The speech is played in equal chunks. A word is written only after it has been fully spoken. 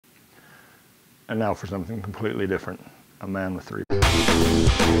And now for something completely different. A man with three.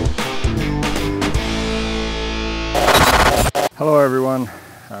 Hello everyone.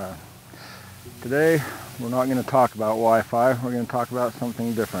 Today we're not going to talk about Wi-Fi. We're going to talk about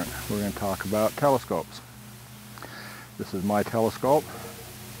something different. We're going to talk about telescopes. This is my telescope.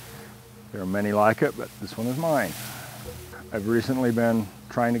 There are many like it, but this one is mine. I've recently been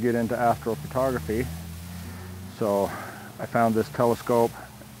trying to get into astrophotography, so I found this telescope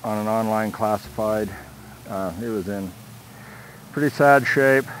on an online classified. It was in pretty sad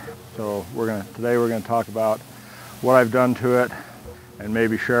shape, so today we're going to talk about what I've done to it and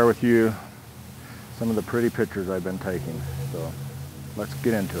maybe share with you some of the pretty pictures I've been taking. So let's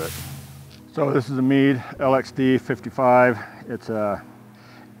get into it. So this is a Meade LXD 55. It's a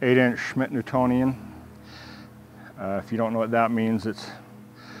 8-inch Schmidt-Newtonian. If you don't know what that means, it's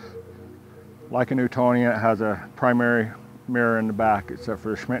like a Newtonian. It has a primary mirror in the back, except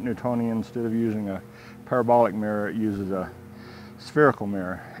for a Schmidt-Newtonian, instead of using a parabolic mirror, it uses a spherical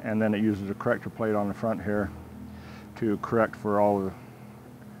mirror, and then it uses a corrector plate on the front here to correct for all the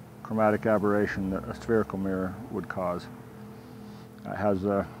chromatic aberration that a spherical mirror would cause. It has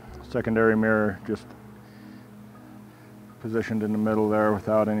a secondary mirror just positioned in the middle there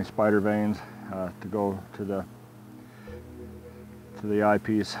without any spider veins to go to the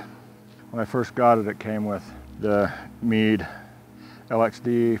eyepiece. When I first got it, it came with the Meade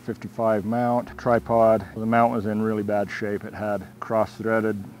LXD 55 mount, tripod. The mount was in really bad shape. It had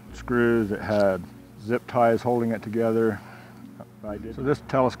cross-threaded screws, it had zip ties holding it together. So this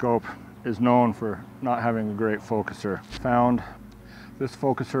telescope is known for not having a great focuser. Found this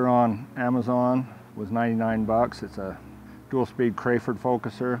focuser on Amazon, was 99 bucks. It's a dual speed Crayford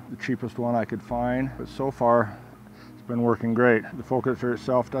focuser, the cheapest one I could find, but so far it's been working great. The focuser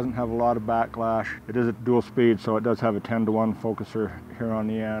itself doesn't have a lot of backlash. It is at dual speed, so it does have a 10-to-1 focuser here on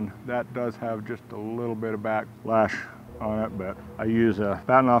the end. That does have just a little bit of backlash on it, but I use a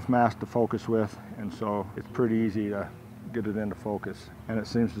Bahtinov mask to focus with, and so it's pretty easy to get it into focus, and it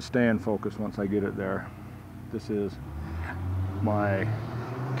seems to stay in focus once I get it there. This is my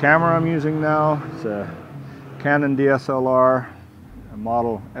camera I'm using now. It's a Canon DSLR, a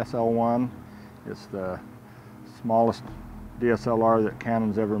model SL1. It's the smallest DSLR that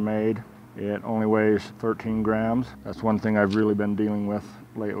Canon's ever made. It only weighs 13 grams. That's one thing I've really been dealing with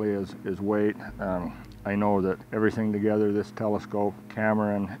lately is weight. I know that everything together, this telescope,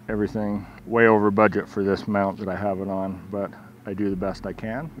 camera, and everything, way over budget for this mount that I have it on, but I do the best I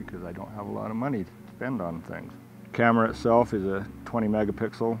can because I don't have a lot of money to spend on things. The camera itself is a 20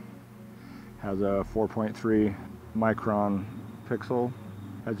 megapixel, has a 4.3 micron pixel,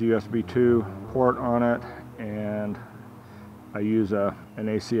 has a USB 2 port on it, and I use an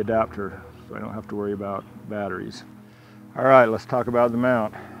AC adapter, so I don't have to worry about batteries. All right, let's talk about the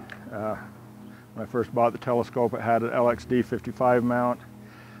mount. When I first bought the telescope, it had an LXD 55 mount.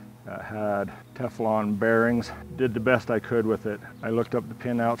 It had Teflon bearings. Did the best I could with it. I looked up the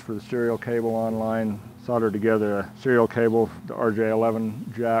pinouts for the serial cable online, soldered together a serial cable, the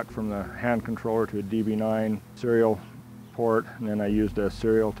RJ11 jack from the hand controller to a DB9 serial port, and then I used a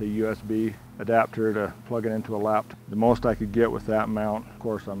serial to USB adapter to plug it into a laptop. The most I could get with that mount, of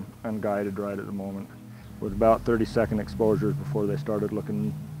course I'm unguided right at the moment, was about 30-second exposures before they started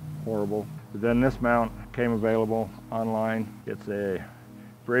looking horrible. But then this mount came available online. It's a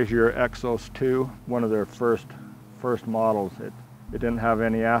Brazier Exos 2, one of their first models. It didn't have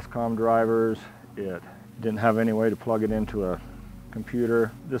any ASCOM drivers. It didn't have any way to plug it into a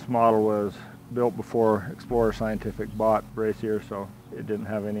computer. This model was built before Explorer Scientific bought Brazier, so it didn't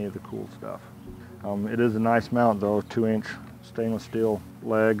have any of the cool stuff. It is a nice mount though, 2-inch stainless steel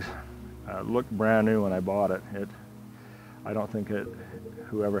legs. It looked brand new when I bought it. I don't think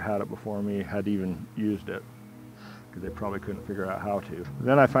whoever had it before me had even used it, because they probably couldn't figure out how to.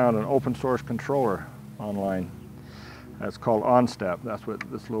 Then I found an open source controller online. It's called OnStep. That's what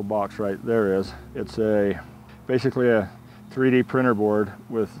this little box right there is. It's basically a 3D printer board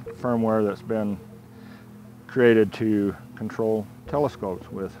with firmware that's been created to control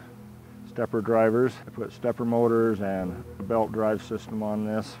telescopes with stepper drivers. I put stepper motors and a belt drive system on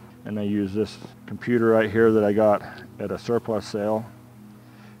this, and I use this computer right here that I got at a surplus sale.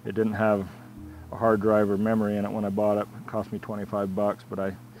 It didn't have a hard drive or memory in it when I bought it. It cost me 25 bucks,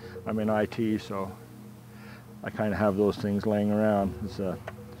 but I'm in IT, so I kind of have those things laying around. It's a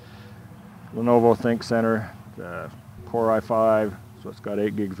Lenovo ThinkCenter, Core i5, so it's got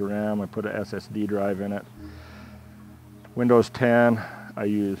 8 gigs of RAM. I put an SSD drive in it. Windows 10, I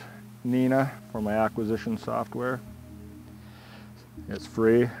use Nina for my acquisition software. It's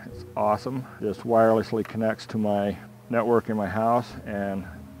free, it's awesome. This wirelessly connects to my network in my house, and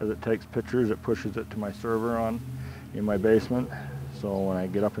As it takes pictures, it pushes it to my server in my basement. So when I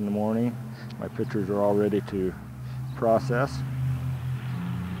get up in the morning, my pictures are all ready to process.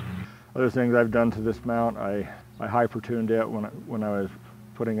 Other things I've done to this mount, I hyper-tuned it when I was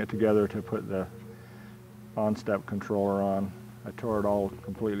putting it together to put the on-step controller on. I tore it all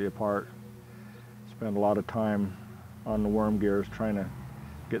completely apart. Spent a lot of time on the worm gears trying to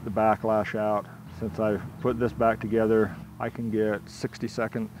get the backlash out. Since I've put this back together, I can get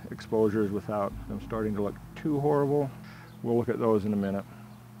 60-second exposures without them starting to look too horrible. We'll look at those in a minute.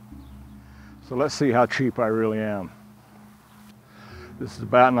 So let's see how cheap I really am. This is a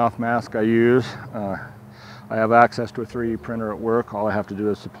batten-off mask I use. I have access to a 3D printer at work. All I have to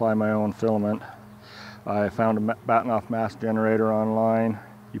do is supply my own filament. I found a batten-off mask generator online.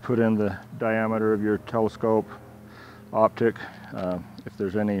 You put in the diameter of your telescope optic. If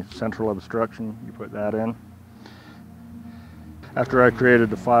there's any central obstruction, you put that in. After I created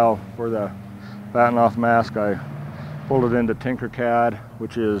the file for the batten-off mask, I pulled it into Tinkercad,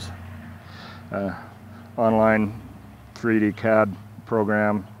 which is an online 3D CAD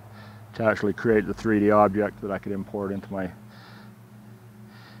program to actually create the 3D object that I could import into my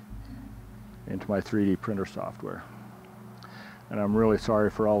 3D printer software. And I'm really sorry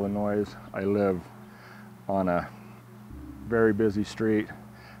for all the noise. I live on a very busy street.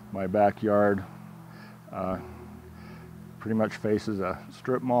 My backyard pretty much faces a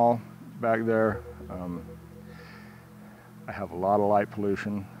strip mall back there. I have a lot of light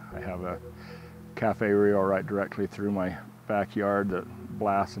pollution. I have a Cafe Rio right directly through my backyard that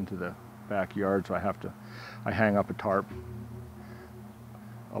blasts into the backyard, so I hang up a tarp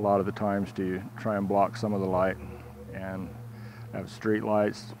a lot of the times to try and block some of the light. And I have street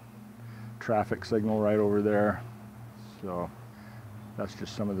lights, traffic signal right over there. So that's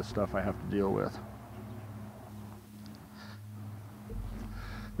just some of the stuff I have to deal with.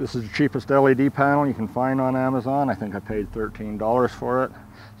 This is the cheapest LED panel you can find on Amazon. I think I paid $13 for it.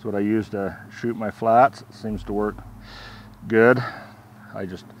 It's what I use to shoot my flats. It seems to work good. I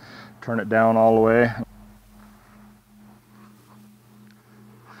just turn it down all the way.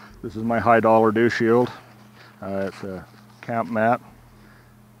 This is my high dollar dew shield. It's a camp mat.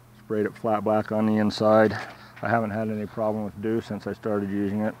 Sprayed it flat black on the inside. I haven't had any problem with dew since I started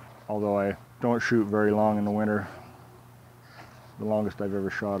using it, although I don't shoot very long in the winter. The longest I've ever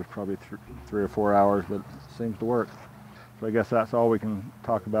shot is probably 3 or 4 hours, but it seems to work. So I guess that's all we can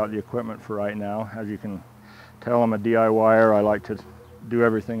talk about the equipment for right now. As you can tell, I'm a DIYer. I like to do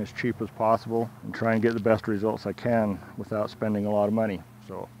everything as cheap as possible and try and get the best results I can without spending a lot of money.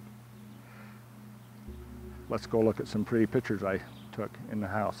 So let's go look at some pretty pictures I took in the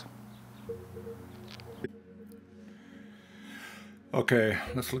house. Okay,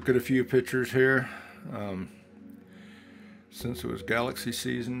 let's look at a few pictures here. Since it was galaxy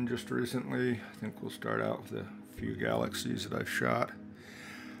season just recently, I think we'll start out with a few galaxies that I've shot.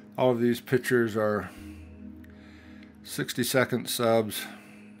 All of these pictures are 60-second subs,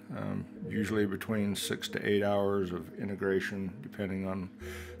 usually between 6 to 8 hours of integration depending on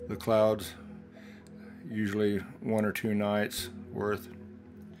the clouds, usually 1 or 2 nights worth.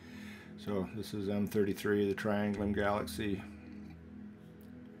 So this is M33, the Triangulum Galaxy,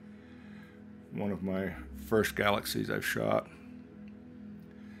 one of my first galaxies I've shot.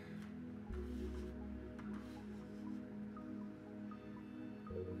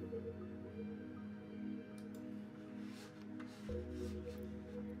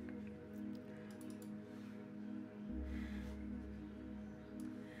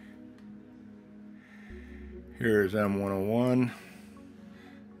 Here's M101,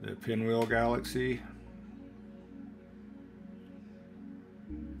 the Pinwheel Galaxy.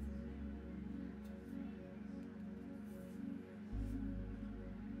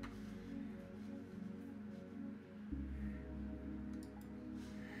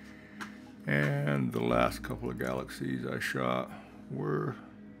 And the last couple of galaxies I shot were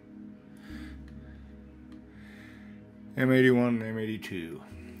M81 and M82.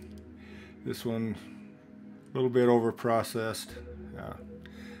 This one a little bit over processed.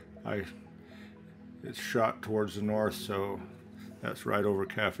 It's shot towards the north, so that's right over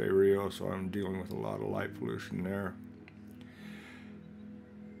Cafe Rio, so I'm dealing with a lot of light pollution there.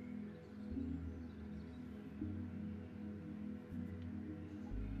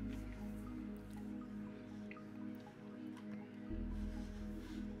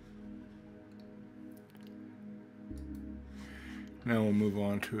 Now we'll move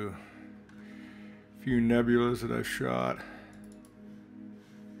on to a few nebulas that I've shot.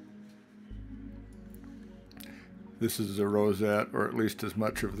 This is a rosette, or at least as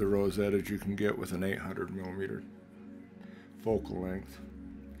much of the rosette as you can get with an 800mm focal length.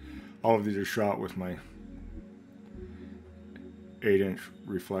 All of these are shot with my 8-inch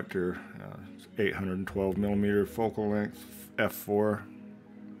reflector, 812 millimeter focal length f4.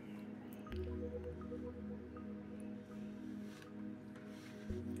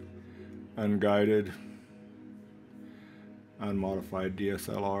 Unguided, unmodified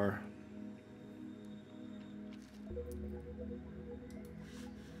DSLR.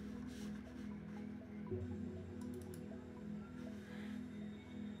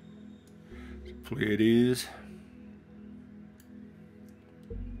 Pleiades.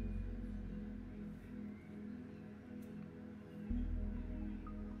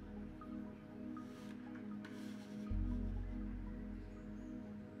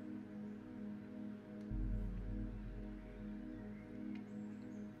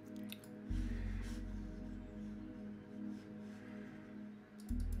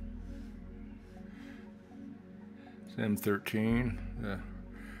 M13, the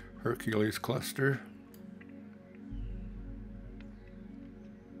Hercules cluster.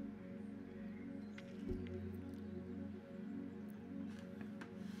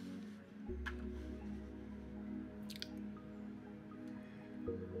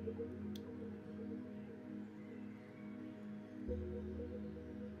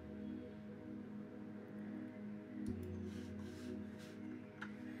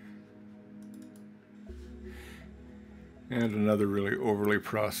 And another really overly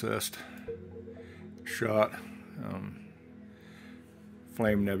processed shot,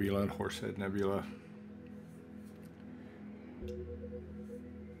 Flame Nebula and Horsehead Nebula.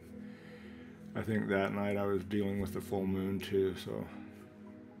 I think that night I was dealing with the full moon too, so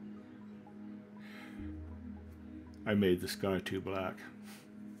I made the sky too black.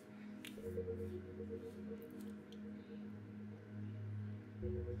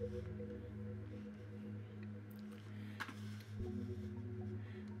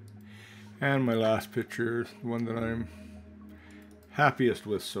 And my last picture, the one that I'm happiest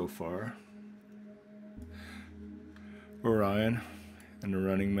with so far, Orion and the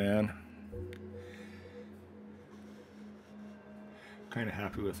Running Man. Kind of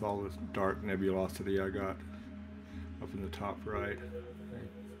happy with all this dark nebulosity I got up in the top right.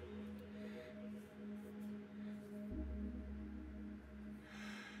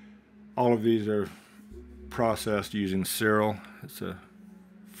 All of these are processed using Cyril. It's a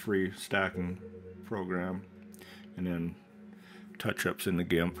free stacking program, and then touch-ups in the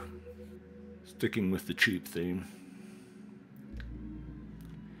GIMP, sticking with the cheap theme.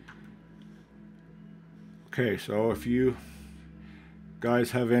 Okay, so if you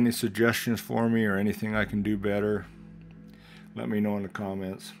guys have any suggestions for me or anything I can do better, let me know in the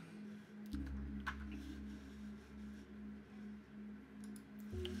comments.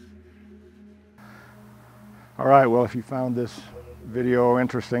 Alright, well, if you found this video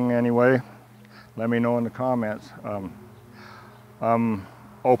interesting anyway, let me know in the comments. I'm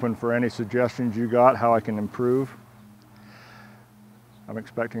open for any suggestions you got, how I can improve. I'm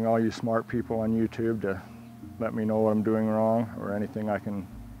expecting all you smart people on YouTube to let me know what I'm doing wrong or anything I can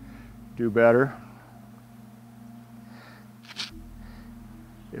do better.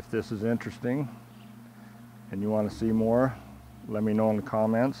 If this is interesting and you want to see more, let me know in the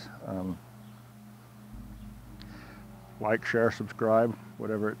comments. Like, share, subscribe,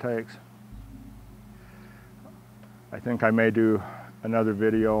 whatever it takes. I think I may do another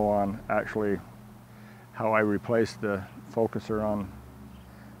video on actually how I replaced the focuser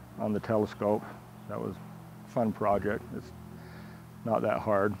on the telescope. That was a fun project. It's not that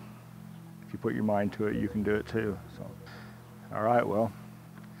hard. If you put your mind to it, you can do it too. So, all right, well,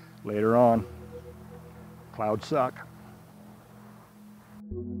 later on. Clouds suck.